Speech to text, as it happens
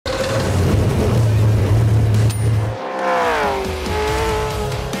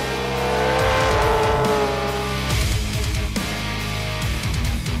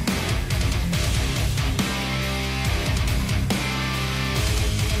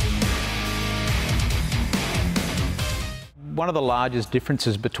One of the largest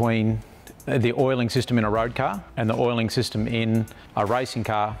differences between the oiling system in a road car and the oiling system in a racing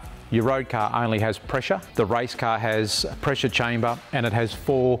car, your road car only has pressure. The race car has a pressure chamber and it has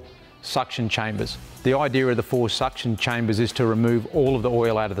 4 suction chambers. The idea of the 4 suction chambers is to remove all of the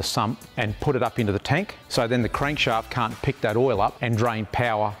oil out of the sump and put it up into the tank, so then the crankshaft can't pick that oil up and drain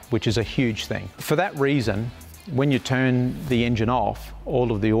power, which is a huge thing. For that reason, when you turn the engine off,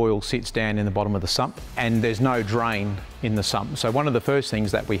 all of the oil sits down in the bottom of the sump and there's no drain in the sump. So one of the first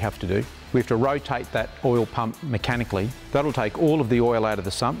things that we have to do, we have to rotate that oil pump mechanically. That'll take all of the oil out of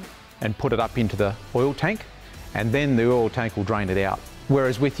the sump and put it up into the oil tank, and then the oil tank will drain it out.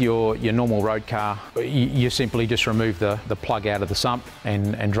 Whereas with your normal road car, you simply just remove the plug out of the sump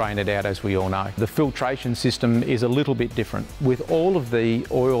and drain it out, as we all know. The filtration system is a little bit different. With all of the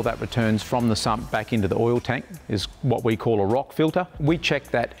oil that returns from the sump back into the oil tank is what we call a rock filter. We check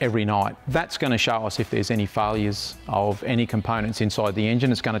that every night. That's going to show us if there's any failures of any components inside the engine.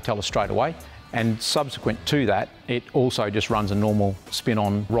 It's going to tell us straight away. And subsequent to that, it also just runs a normal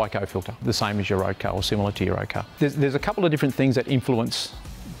spin-on Ryco filter, the same as your road car or similar to your road car. There's a couple of different things that influence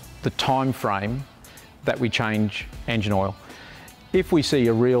the time frame that we change engine oil. If we see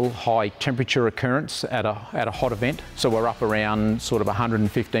a real high temperature occurrence at a hot event, so we're up around sort of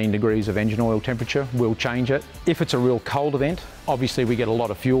 115 degrees of engine oil temperature, we'll change it. If it's a real cold event, obviously we get a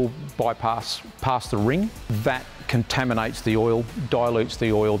lot of fuel bypass past the ring. That contaminates the oil, dilutes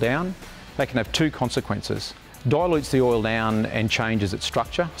the oil down. That can have 2 consequences. Dilutes the oil down and changes its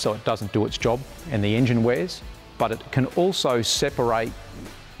structure so it doesn't do its job and the engine wears, but it can also separate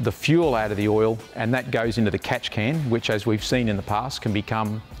the fuel out of the oil, and that goes into the catch can, which, as we've seen in the past, can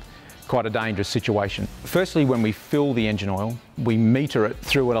become quite a dangerous situation. Firstly, when we fill the engine oil, we meter it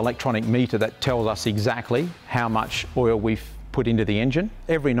through an electronic meter that tells us exactly how much oil we've put into the engine.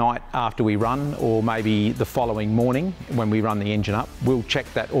 Every night after we run, or maybe the following morning when we run the engine up, we'll check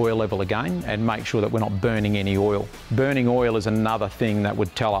that oil level again and make sure that we're not burning any oil. Burning oil is another thing that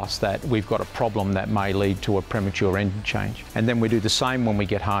would tell us that we've got a problem that may lead to a premature engine change. And then we do the same when we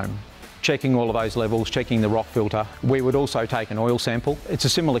get home. Checking all of those levels, checking the rock filter. We would also take an oil sample. It's a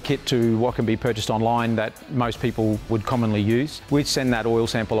similar kit to what can be purchased online that most people would commonly use. We'd send that oil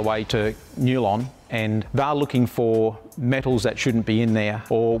sample away to Nulon, and they're looking for metals that shouldn't be in there,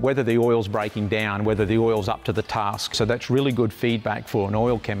 or whether the oil's breaking down, whether the oil's up to the task. So that's really good feedback for an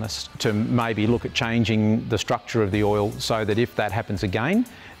oil chemist to maybe look at changing the structure of the oil so that if that happens again,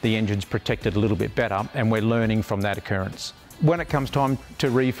 the engine's protected a little bit better and we're learning from that occurrence. When it comes time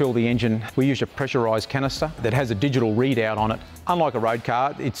to refill the engine, we use a pressurised canister that has a digital readout on it. Unlike a road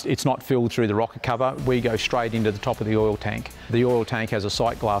car, it's not filled through the rocker cover. We go straight into the top of the oil tank. The oil tank has a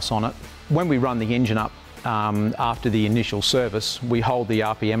sight glass on it. When we run the engine up after the initial service, we hold the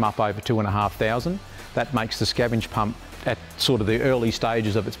RPM up over 2,500. That makes the scavenge pump at sort of the early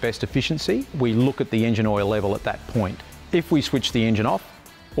stages of its best efficiency. We look at the engine oil level at that point. If we switch the engine off,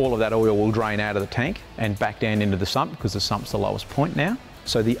 all of that oil will drain out of the tank and back down into the sump, because the sump's the lowest point now.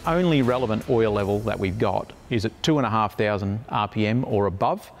 So the only relevant oil level that we've got is at 2,500 RPM or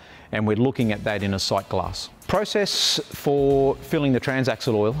above, and we're looking at that in a sight glass. Process for filling the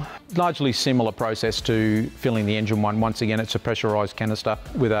transaxle oil, largely similar process to filling the engine one. Once again, it's a pressurised canister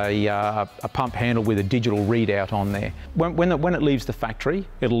with a pump handle with a digital readout on there. When it leaves the factory,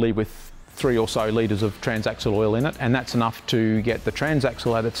 it'll leave with 3 or so litres of transaxle oil in it, and that's enough to get the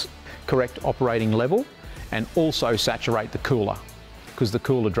transaxle at its correct operating level and also saturate the cooler, because the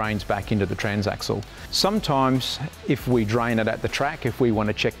cooler drains back into the transaxle. Sometimes if we drain it at the track, if we want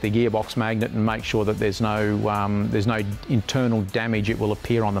to check the gearbox magnet and make sure that there's no internal damage, it will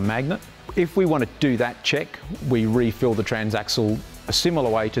appear on the magnet. If we want to do that check, we refill the transaxle a similar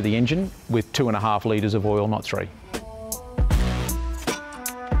way to the engine with 2.5 litres of oil, not 3.